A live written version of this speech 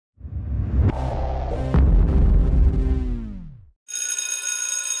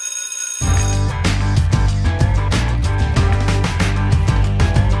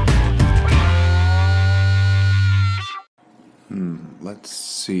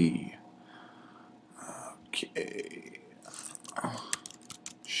see. Okay.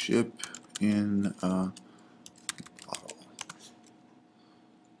 Ship in a bottle.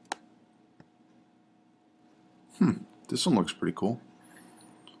 This one looks pretty cool.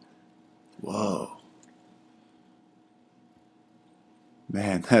 Whoa.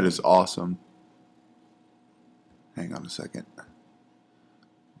 Man, that is awesome. Hang on a second.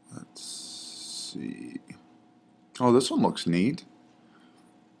 Let's see. Oh, this one looks neat.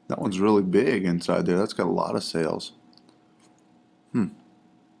 That one's really big inside there. That's got a lot of sails. I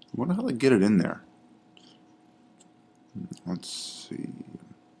wonder how they get it in there. Let's see.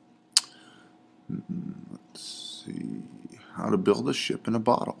 Let's see. How to build a ship in a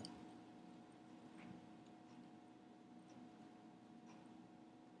bottle.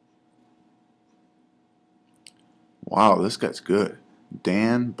 Wow, this guy's good.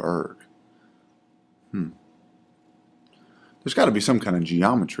 Dan Berg. There's got to be some kind of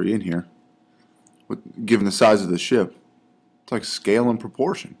geometry in here, given the size of the ship. It's like scale and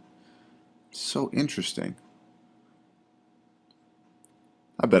proportion. So interesting.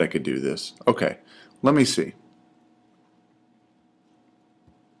 I bet I could do this. Okay, let me see.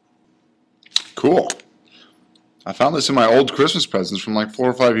 Cool. I found this in my old Christmas presents from like 4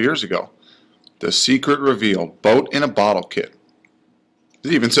 or 5 years ago. The Secret Revealed Boat in a Bottle Kit.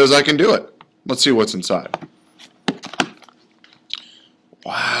 It even says I can do it. Let's see what's inside.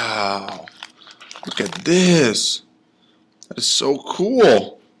 Wow. Look at this. That is so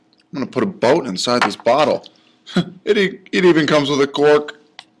cool. I'm going to put a boat inside this bottle. It even comes with a cork.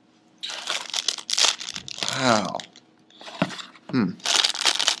 Wow.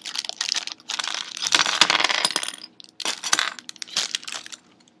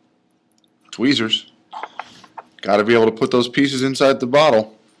 Tweezers. Got to be able to put those pieces inside the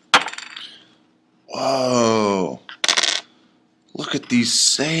bottle. Whoa. Look at these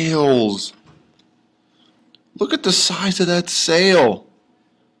sails. Look at the size of that sail.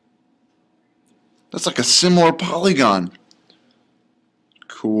 That's like a similar polygon.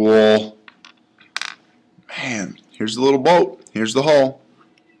 Cool. Man, here's the little boat. Here's the hull.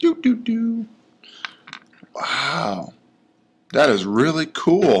 Doo doo doo. Wow. That is really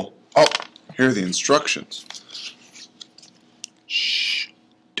cool. Oh, here are the instructions. Shh.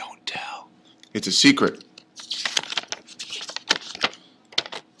 Don't tell. It's a secret.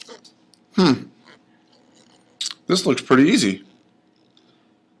 This looks pretty easy.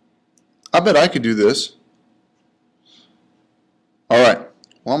 I bet I could do this. Alright,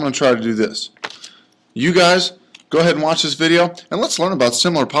 well, I'm going to try to do this. You guys, go ahead and watch this video, and let's learn about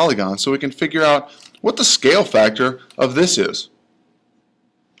similar polygons so we can figure out what the scale factor of this is.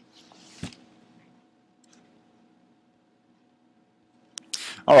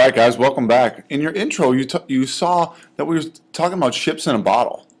 Alright guys, welcome back. In your intro, you saw that we were talking about ships in a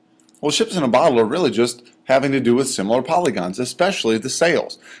bottle. Well, ships in a bottle are really just having to do with similar polygons, especially the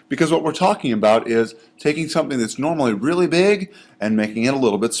sails. Because what we're talking about is taking something that's normally really big and making it a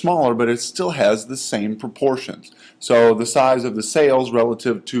little bit smaller, but it still has the same proportions. So the size of the sails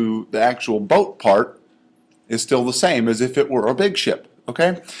relative to the actual boat part is still the same as if it were a big ship.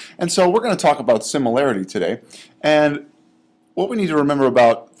 Okay? And so we're going to talk about similarity today. And what we need to remember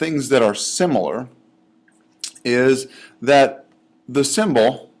about things that are similar is that the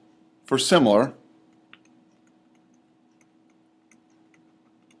symbol for similar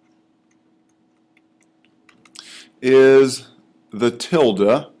is the tilde,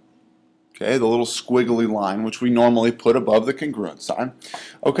 okay, the little squiggly line which we normally put above the congruent sign.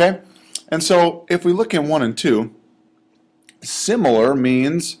 Okay, and so if we look in 1 and 2, similar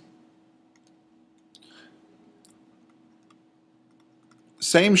means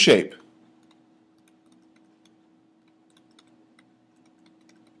same shape.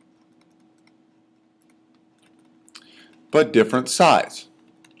 But different size.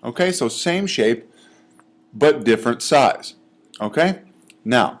 Okay, so same shape but different size. Okay?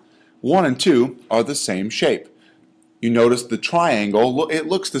 Now, 1 and 2 are the same shape. You notice the triangle, it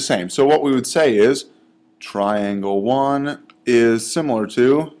looks the same. So what we would say is triangle 1 is similar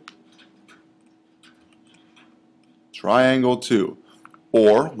to triangle 2.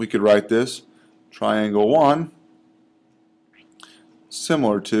 Or we could write this triangle 1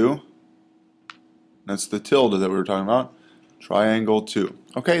 similar to, that's the tilde that we were talking about, triangle 2.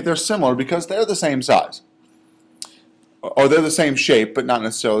 Okay, they're similar because they're the same size. Or they're the same shape, but not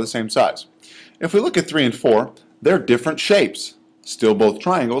necessarily the same size. If we look at 3 and 4, they're different shapes. Still both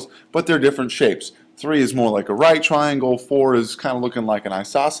triangles, but they're different shapes. 3 is more like a right triangle, 4 is kind of looking like an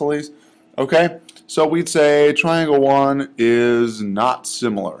isosceles. Okay, so we'd say triangle 1 is not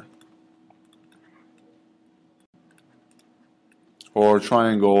similar. or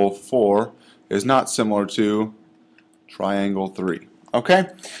triangle 4 is not similar to triangle 3. Okay?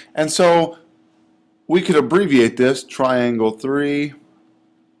 And so we could abbreviate this triangle 3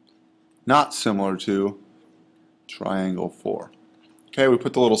 not similar to triangle 4. Okay, we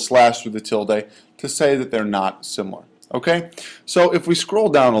put the little slash through the tilde to say that they're not similar. Okay, so if we scroll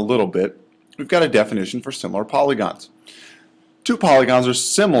down a little bit, we've got a definition for similar polygons. Two polygons are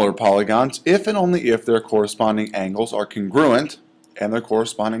similar polygons if and only if their corresponding angles are congruent and their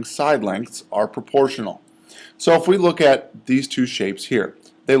corresponding side lengths are proportional. So if we look at these two shapes here,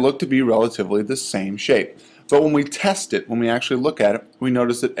 they look to be relatively the same shape. But when we test it, when we actually look at it, we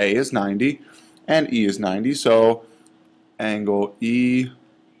notice that A is 90 and E is 90. So angle E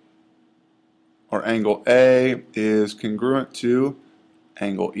or angle A is congruent to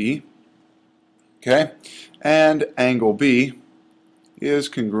angle E. Okay? And angle B is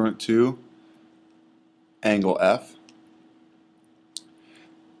congruent to angle F.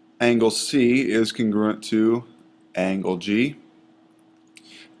 Angle C is congruent to angle G.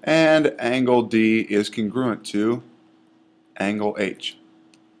 And angle D is congruent to angle H.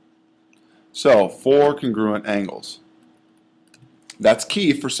 So, 4 congruent angles. That's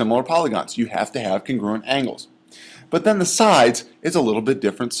key for similar polygons. You have to have congruent angles. But then the sides is a little bit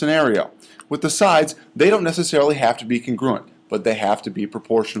different scenario. With the sides, they don't necessarily have to be congruent, but they have to be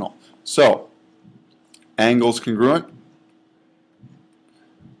proportional. So, angles congruent,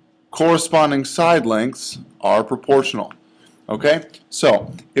 corresponding side lengths are proportional. Okay?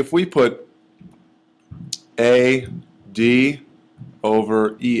 So, if we put AD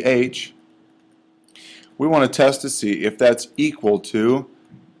over EH, we want to test to see if that's equal to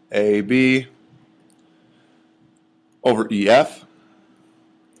AB over EF,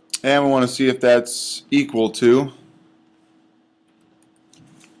 and we want to see if that's equal to,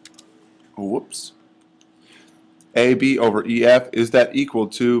 AB over EF, is that equal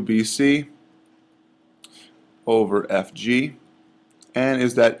to BC over FG, and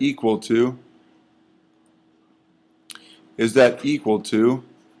is that equal to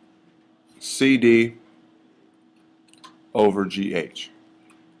CD over GH.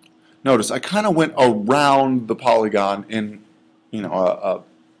 Notice I kind of went around the polygon in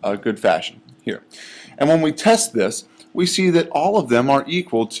a good fashion here. And when we test this, we see that all of them are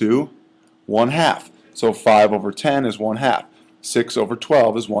equal to 1/2. So 5 over 10 is 1/2. 6 over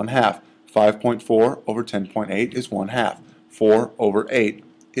 12 is 1/2. 5.4 over 10.8 is 1/2. 4 over 8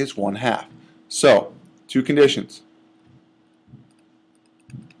 is 1/2. So, two conditions.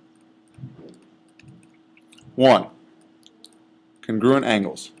 1. Congruent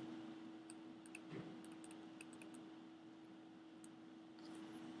angles.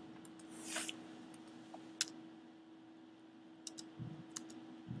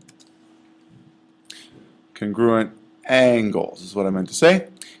 Congruent angles is what I meant to say.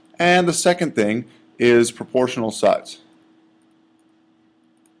 And the second thing is proportional sides.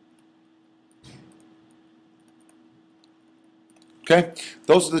 Okay,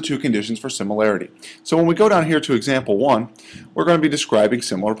 those are the two conditions for similarity. So when we go down here to example 1, we're going to be describing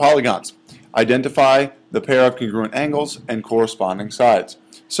similar polygons. Identify the pair of congruent angles and corresponding sides.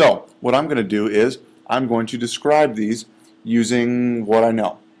 So what I'm going to do is I'm going to describe these using what I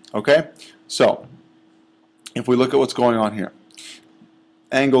know. Okay, so if we look at what's going on here,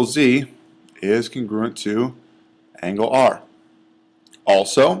 angle Z is congruent to angle R.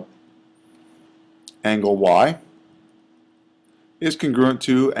 Also, angle Y is congruent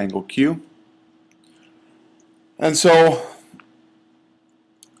to angle Q. And so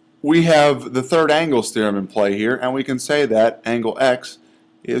we have the third angles theorem in play here, and we can say that angle X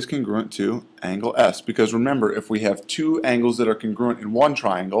is congruent to angle S, because remember, if we have two angles that are congruent in one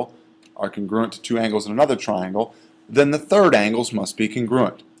triangle are congruent to two angles in another triangle, then the third angles must be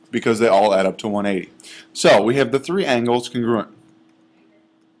congruent because they all add up to 180. So we have the three angles congruent.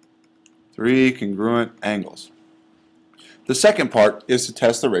 Three congruent angles. The second part is to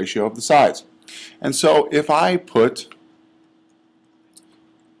test the ratio of the sides. And so if I put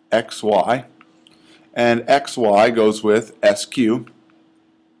XY, and XY goes with SQ,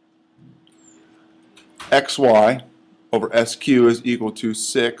 XY over SQ is equal to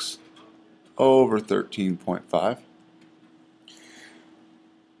 6 over 13.5.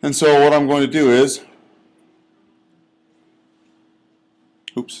 And so what I'm going to do is,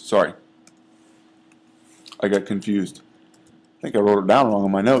 I got confused. I think I wrote it down wrong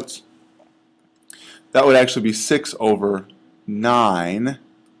on my notes. That would actually be 6 over 9.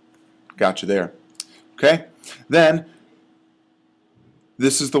 Got you there. Okay? Then,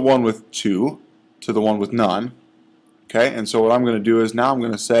 this is the one with 2 to the one with none. Okay? And so what I'm going to do is now I'm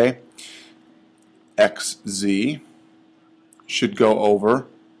going to say XZ should go over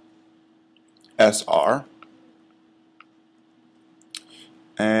SR,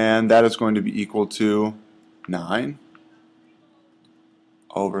 and that is going to be equal to 9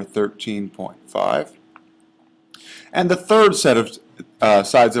 over 13.5. And the third set of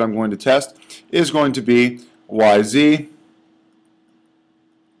sides that I'm going to test is going to be YZ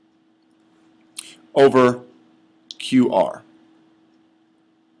over QR.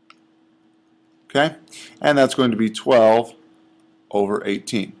 Okay? And that's going to be 12 over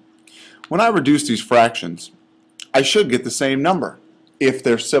 18. When I reduce these fractions, I should get the same number if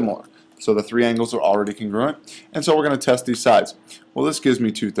they're similar. So the three angles are already congruent, and so we're going to test these sides. Well, this gives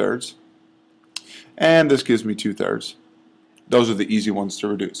me 2/3, and this gives me 2/3. Those are the easy ones to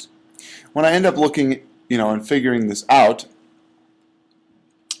reduce. When I end up looking, and figuring this out,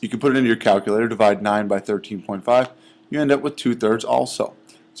 you can put it into your calculator, divide 9 by 13.5, you end up with 2/3 also.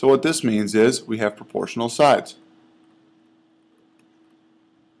 So what this means is we have proportional sides.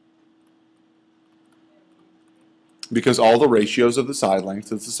 Because all the ratios of the side lengths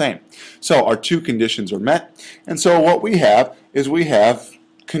is the same. So our two conditions are met, and so what we have is we have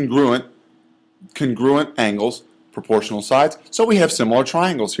congruent angles, proportional sides, so we have similar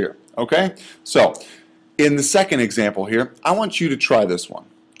triangles here. Okay? So in the second example here, I want you to try this one.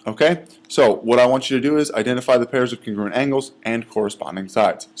 Okay? So what I want you to do is identify the pairs of congruent angles and corresponding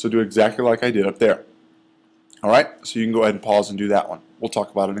sides. So do exactly like I did up there. Alright? So you can go ahead and pause and do that one. We'll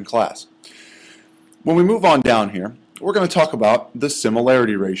talk about it in class. When we move on down here, we're going to talk about the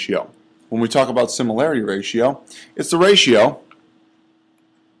similarity ratio. When we talk about similarity ratio, it's the ratio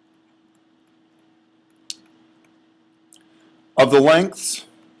of the lengths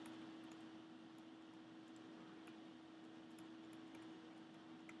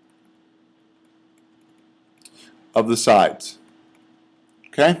of the sides,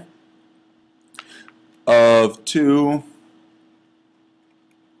 okay, of two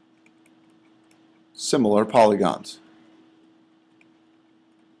similar polygons.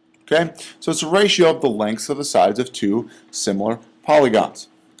 Okay, so it's a ratio of the lengths of the sides of two similar polygons.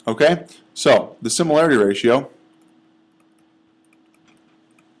 Okay, so the similarity ratio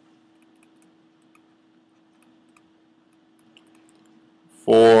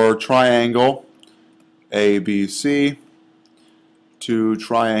for triangle ABC to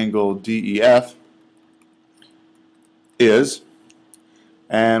triangle DEF is,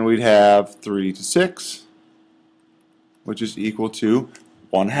 and we'd have 3 to 6, which is equal to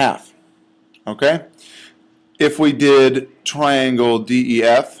 1/2. Okay? If we did triangle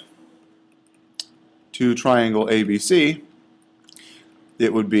DEF to triangle ABC,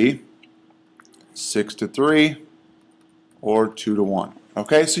 it would be 6 to 3 or 2 to 1.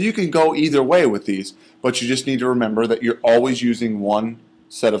 Okay? So you can go either way with these, but you just need to remember that you're always using one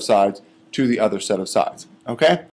set of sides to the other set of sides. Okay?